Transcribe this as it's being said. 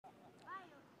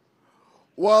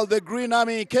Well, the Green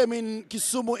Army came in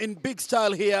Kisumu in big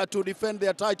style here to defend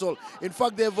their title. In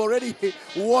fact, they've already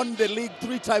won the league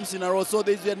 3 times in a row. So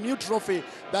there's a new trophy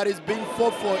that is being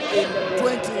fought for in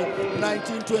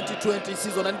 2019-2020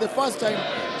 season. And the first time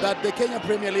that the Kenya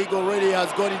Premier League already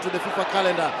has gone into the FIFA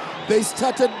calendar. They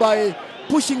started by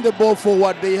pushing the ball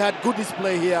forward. They had good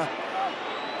display here.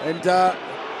 And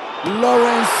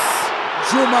Lawrence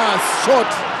Juma's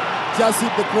shot just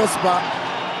hit the crossbar.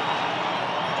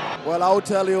 Well, I'll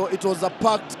tell you, it was a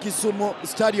packed Kisumu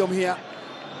Stadium here.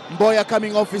 Mboya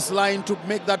coming off his line to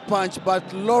make that punch,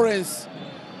 but Lawrence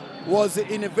was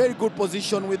in a very good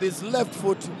position with his left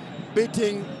foot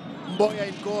beating Mboya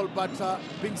in goal, but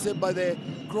being saved by the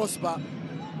crossbar.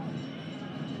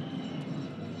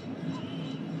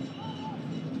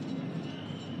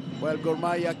 Well, Gor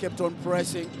Mahia kept on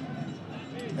pressing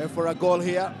for a goal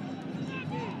here.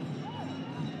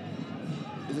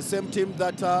 It's the same team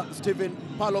that Stephen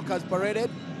Palok has paraded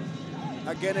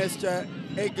against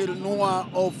Egil Noah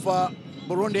of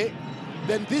Burundi.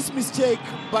 Then this mistake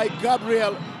by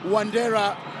Gabriel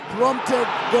Wandera prompted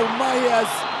Gor Mahia's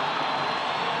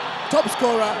top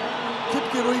scorer,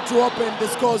 Kipkirui, to open the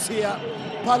scores here.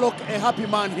 Palok a happy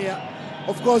man here.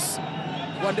 Of course,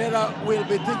 Wandera will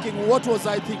be thinking, what was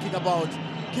I thinking about?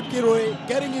 Kipkirui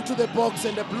getting into the box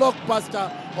and a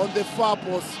blockbuster on the far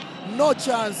post. No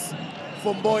chance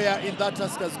for Mboya in that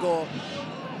Tuskers goal.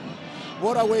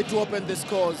 What a way to open the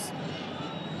scores.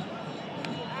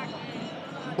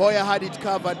 Mboya had it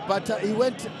covered, but he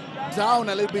went down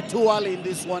a little bit too early in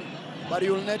this one. But he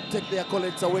will not take the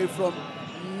accolades away from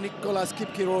Nicholas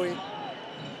Kipkirui.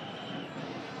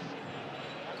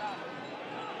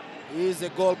 He is a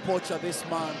goal poacher, this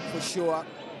man, for sure.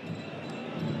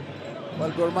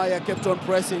 Well, Gor Mahia kept on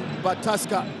pressing, but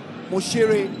Tusker,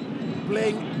 Mushiri,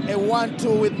 playing a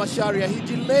 1-2 with Masharia. He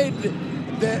delayed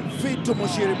the feed to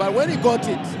Mushiri, but when he got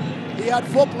it, he had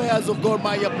 4 players of Gor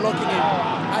Mahia blocking him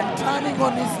and turning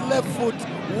on his left foot.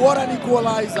 What an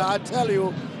equalizer, I tell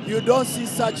you. You don't see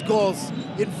such goals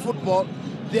in football.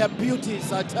 They are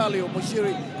beauties, I tell you.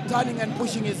 Mushiri turning and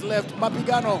pushing his left.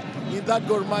 Mapigano in that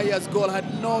Gor Mahia's goal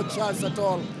had no chance at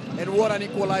all. And what an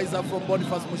equalizer from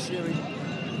Boniface Mushiri.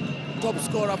 Top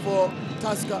scorer for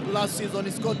Tusker last season.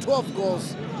 He scored 12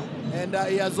 goals. And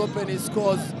he has opened his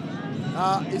scores.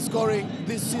 He's scoring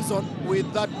this season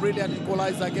with that brilliant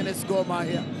equalizer against Gor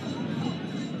Mahia.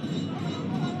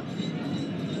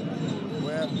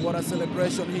 Well, what a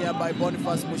celebration here by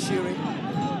Boniface Mushiri.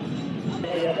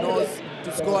 He knows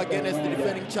to score against the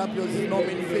defending champions is no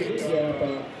mean feat.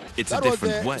 It's a different way.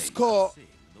 That was the score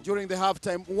during the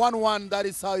halftime. 1-1, that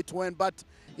is how it went. But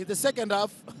in the second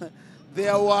half,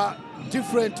 there were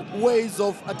different ways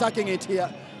of attacking it here.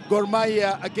 Gor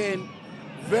Mahia again,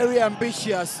 very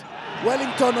ambitious.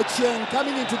 Wellington Ochieng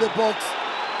coming into the box,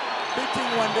 beating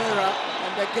Wandera,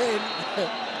 and again,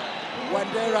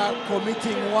 Wandera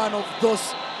committing one of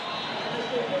those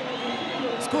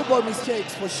schoolboy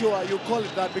mistakes for sure. You call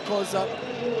it that because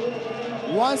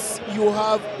once you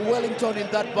have Wellington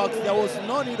in that box, there was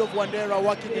no need of Wandera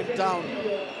working him down.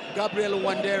 Gabriel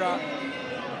Wandera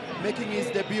making his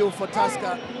debut for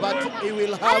Tusker, but he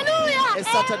will have a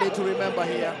Saturday to remember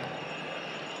here.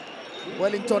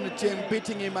 Wellington Ochieng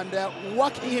beating him and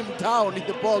working him down in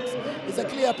the box is a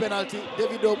clear penalty.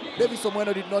 Davis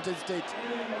Omweno did not hesitate.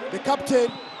 The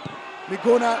captain,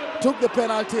 Miguna, took the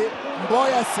penalty.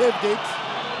 Mboya saved it,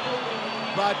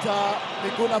 but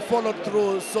Miguna followed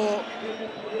through. So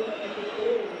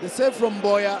the save from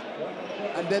Mboya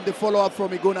and then the follow-up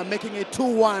from Miguna, making it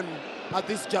 2-1 at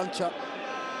this juncture.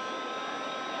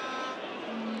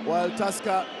 While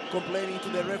Tusker complaining to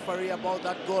the referee about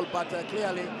that goal, but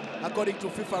clearly, according to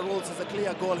FIFA rules, it's a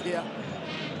clear goal here.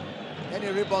 Any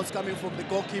rebounds coming from the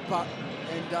goalkeeper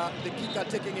and the kicker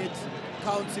taking it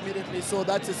counts immediately. So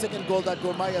that's the second goal that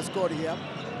Gor Mahia scored here.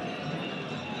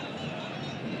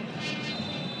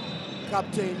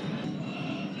 Captain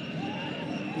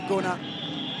Igona.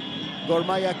 Gor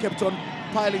Mahia kept on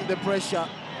piling the pressure.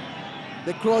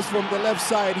 The cross from the left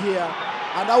side here.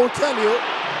 And I will tell you,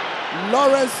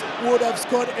 Lawrence would have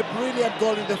scored a brilliant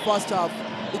goal in the first half.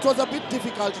 It was a bit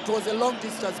difficult, it was a long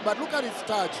distance, but look at his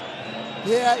touch.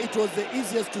 Here it was the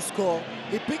easiest to score.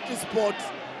 He picked his spot,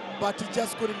 but he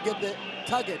just couldn't get the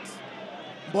target.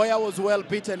 Mboya was well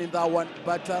beaten in that one,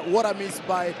 but what a miss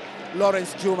by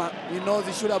Lawrence Juma. He knows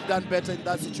he should have done better in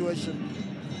that situation.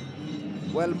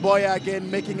 Well, Mboya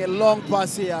again making a long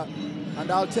pass here,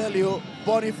 and I'll tell you,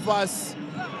 Boniface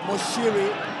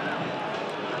Mushiri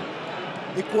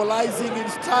equalizing in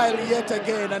style yet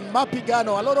again, and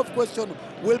Mapigano, a lot of questions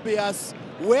will be asked.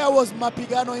 Where was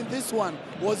Mapigano in this one?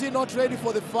 Was he not ready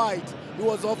for the fight? He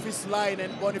was off his line,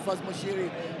 and Boniface Moshiri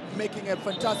making a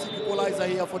fantastic equalizer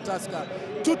here for Tusker.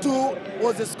 2-2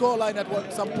 was the scoreline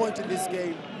at some point in this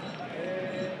game.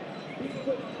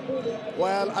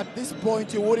 Well, at this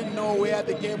point, you wouldn't know where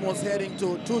the game was heading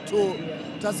to.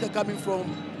 2-2, Tusker coming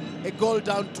from a goal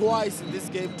down twice in this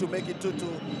game to make it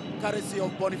 2-2, courtesy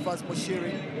of Boniface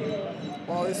Moshiri.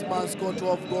 Well, this man scored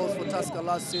 12 goals for Tusker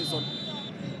last season.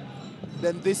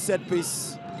 Then this set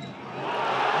piece.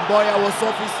 Mboya was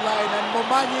off his line, and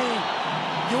Momanyi,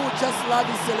 you just love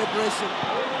his celebration.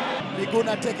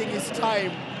 Miguna taking his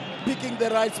time, picking the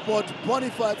right spot.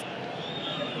 Boniface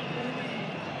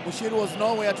Moshiri was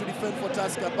nowhere to defend for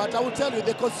Tusker, but I will tell you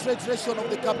the concentration of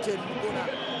the captain Miguna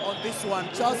on this one.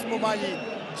 Charles Momanyi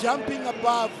jumping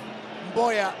above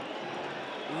Mboya,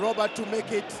 Robert, to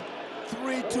make it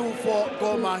 3-2 for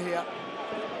Gor Mahia.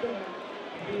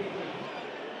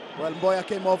 Well, Mboya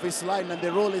came off his line, and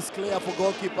the rule is clear for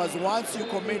goalkeepers. Once you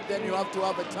commit, then you have to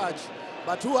have a touch.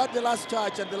 But who had the last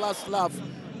touch and the last laugh?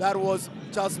 That was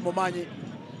Charles Momanyi.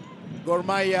 Gor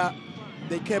Mahia,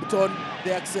 they kept on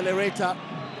the accelerator.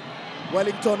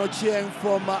 Wellington Ochieng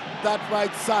from that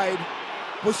right side,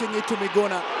 pushing it to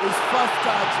Miguna. His first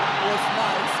touch was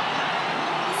nice.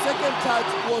 The second touch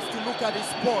was to look at his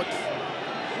spot.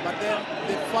 But then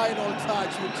the final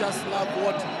touch, you just love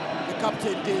what the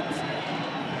captain did.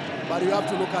 But you have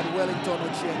to look at Wellington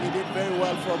Ochieng. He did very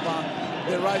well from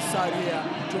the right side here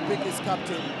to pick his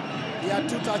captain. He had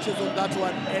 2 touches on that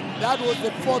one, and that was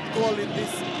the 4th goal in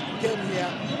this game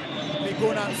here.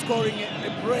 Miguna scoring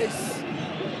a brace.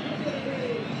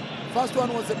 First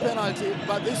one was a penalty,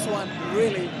 but this one,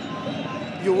 really,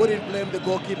 you wouldn't blame the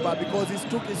goalkeeper because he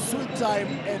took his sweet time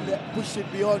and pushed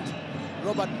it beyond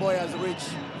Robert Mboya's reach.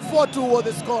 4-2 was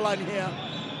the scoreline here.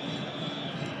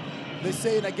 They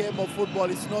say in a game of football,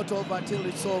 it's not over until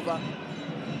it's over.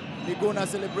 Miguna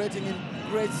celebrating in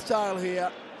great style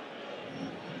here.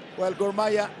 Well, Gor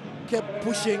Mahia kept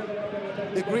pushing.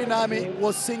 The Green Army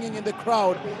was singing in the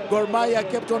crowd. Gor Mahia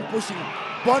kept on pushing.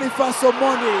 Boniface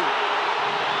Omondi,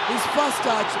 his first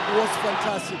touch was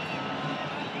fantastic.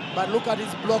 But look at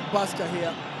his blockbuster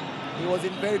here. He was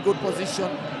in very good position.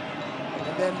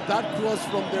 And then that cross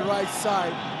from the right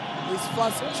side, his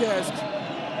first chest,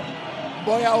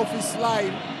 Mboya off his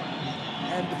line.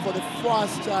 And for the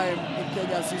first time in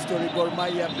Kenya's history, Gor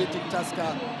Mahia beating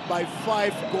Tusker by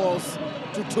 5 goals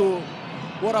to 2.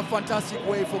 What a fantastic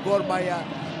way for Gor Mahia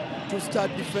to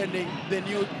start defending the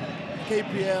new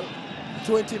KPL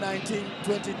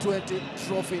 2019-2020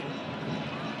 trophy.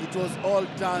 It was all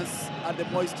dance at the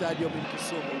Moi Stadium in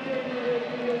Kisumu.